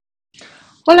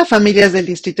Hola familias del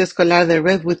Distrito Escolar de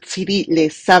Redwood City,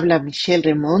 les habla Michelle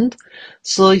Remond.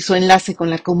 Soy su enlace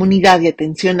con la comunidad de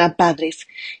atención a padres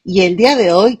y el día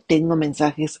de hoy tengo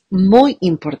mensajes muy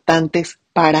importantes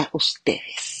para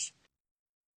ustedes.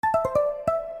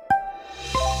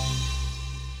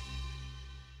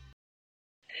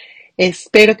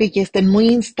 Espero que ya estén muy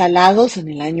instalados en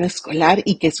el año escolar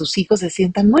y que sus hijos se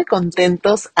sientan muy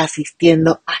contentos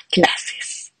asistiendo a clases.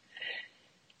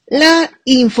 La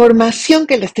información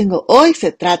que les tengo hoy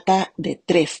se trata de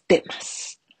 3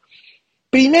 temas.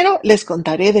 Primero les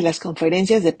contaré de las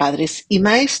conferencias de padres y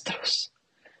maestros.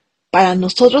 Para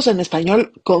nosotros en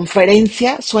español,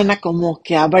 conferencia suena como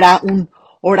que habrá un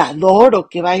orador o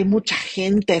que va a ir mucha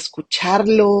gente a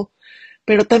escucharlo,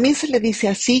 pero también se le dice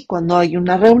así cuando hay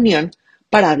una reunión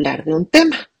para hablar de un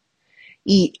tema.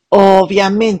 Y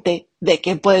obviamente, ¿de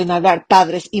qué pueden hablar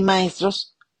padres y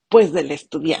maestros? Pues del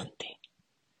estudiante.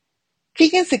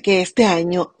 Fíjense que este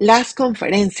año las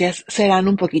conferencias serán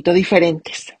un poquito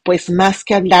diferentes, pues más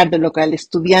que hablar de lo que al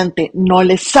estudiante no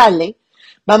le sale,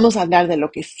 vamos a hablar de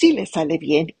lo que sí le sale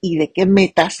bien y de qué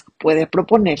metas puede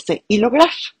proponerse y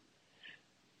lograr.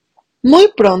 Muy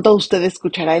pronto usted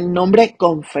escuchará el nombre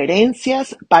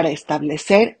Conferencias para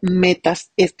establecer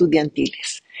metas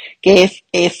estudiantiles, que es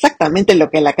exactamente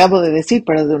lo que le acabo de decir,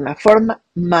 pero de una forma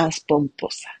más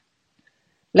pomposa.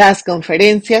 Las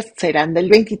conferencias serán del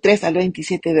 23 al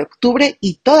 27 de octubre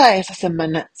y toda esa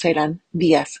semana serán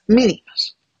días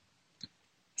mínimos.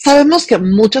 Sabemos que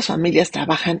muchas familias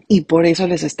trabajan y por eso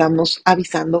les estamos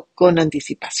avisando con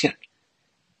anticipación.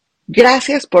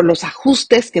 Gracias por los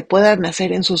ajustes que puedan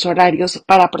hacer en sus horarios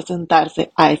para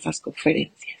presentarse a esas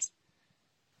conferencias.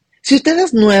 Si usted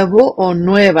es nuevo o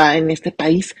nueva en este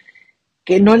país,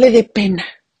 que no le dé pena.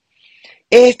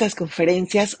 Estas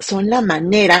conferencias son la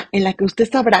manera en la que usted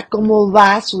sabrá cómo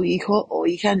va su hijo o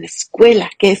hija en la escuela,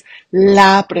 que es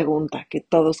la pregunta que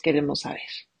todos queremos saber.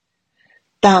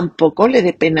 Tampoco le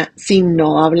dé pena si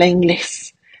no habla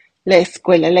inglés. La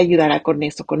escuela le ayudará con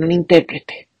eso, con un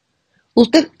intérprete.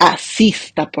 Usted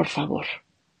asista, por favor.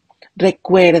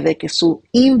 Recuerde que su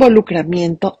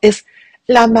involucramiento es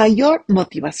la mayor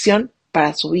motivación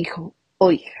para su hijo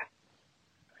o hija.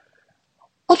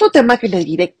 Otro tema que le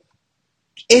diré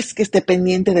es que esté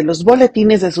pendiente de los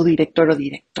boletines de su director o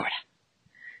directora.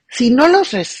 Si no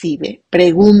los recibe,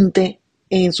 pregunte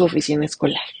en su oficina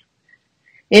escolar.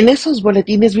 En esos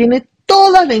boletines viene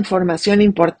toda la información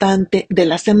importante de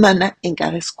la semana en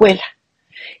cada escuela.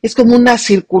 Es como una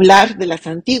circular de las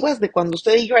antiguas de cuando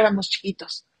usted y yo éramos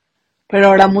chiquitos, pero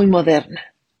ahora muy moderna.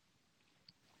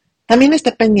 También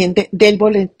está pendiente del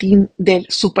boletín del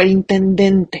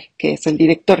superintendente, que es el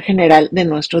director general de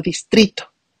nuestro distrito.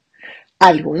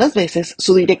 Algunas veces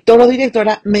su director o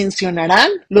directora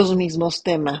mencionarán los mismos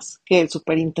temas que el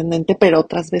superintendente, pero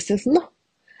otras veces no.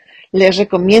 Les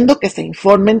recomiendo que se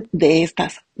informen de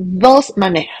estas 2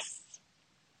 maneras.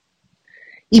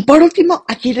 Y por último,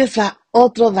 aquí les va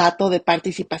otro dato de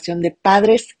participación de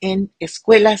padres en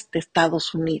escuelas de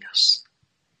Estados Unidos.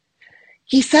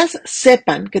 Quizás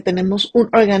sepan que tenemos un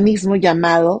organismo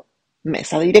llamado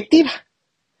mesa directiva.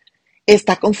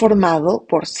 Está conformado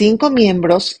por 5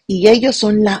 miembros y ellos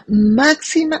son la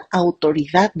máxima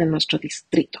autoridad de nuestro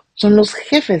distrito. Son los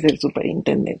jefes del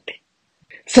superintendente.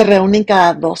 Se reúnen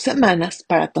cada 2 semanas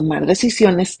para tomar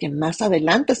decisiones que más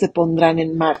adelante se pondrán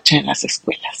en marcha en las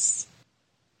escuelas.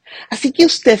 Así que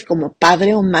usted como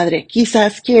padre o madre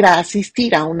quizás quiera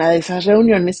asistir a una de esas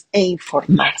reuniones e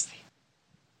informarse.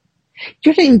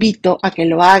 Yo le invito a que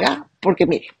lo haga porque,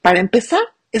 mire, para empezar,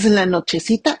 es en la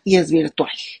nochecita y es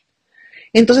virtual.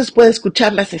 Entonces puede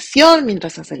escuchar la sesión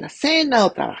mientras hace la cena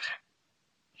o trabaja.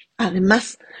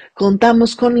 Además,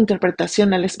 contamos con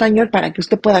interpretación al español para que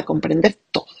usted pueda comprender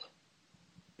todo.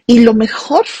 Y lo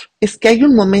mejor es que hay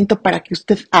un momento para que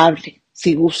usted hable,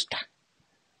 si gusta.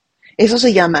 Eso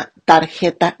se llama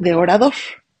tarjeta de orador.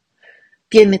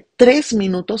 Tiene 3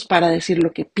 minutos para decir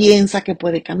lo que piensa que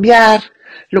puede cambiar,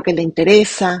 lo que le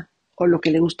interesa o lo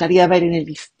que le gustaría ver en el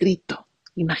distrito.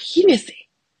 Imagínese.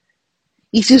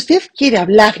 Y si usted quiere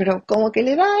hablar, pero como que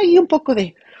le da ahí un poco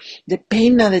de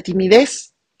pena, de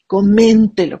timidez,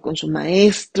 coméntelo con su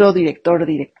maestro, director o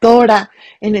directora,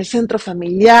 en el centro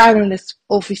familiar o en la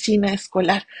oficina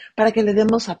escolar, para que le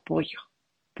demos apoyo.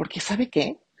 Porque ¿sabe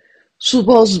qué? Su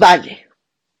voz vale,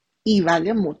 y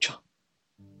vale mucho.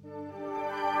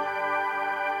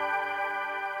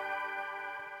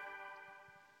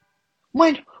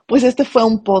 Bueno, pues este fue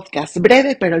un podcast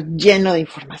breve, pero lleno de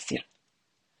información.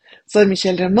 Soy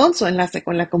Michelle Remond, su enlace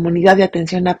con la comunidad de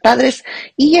atención a padres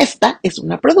y esta es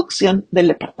una producción del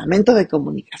Departamento de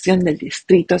Comunicación del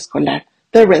Distrito Escolar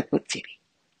de Redwood City.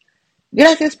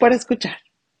 Gracias por escuchar.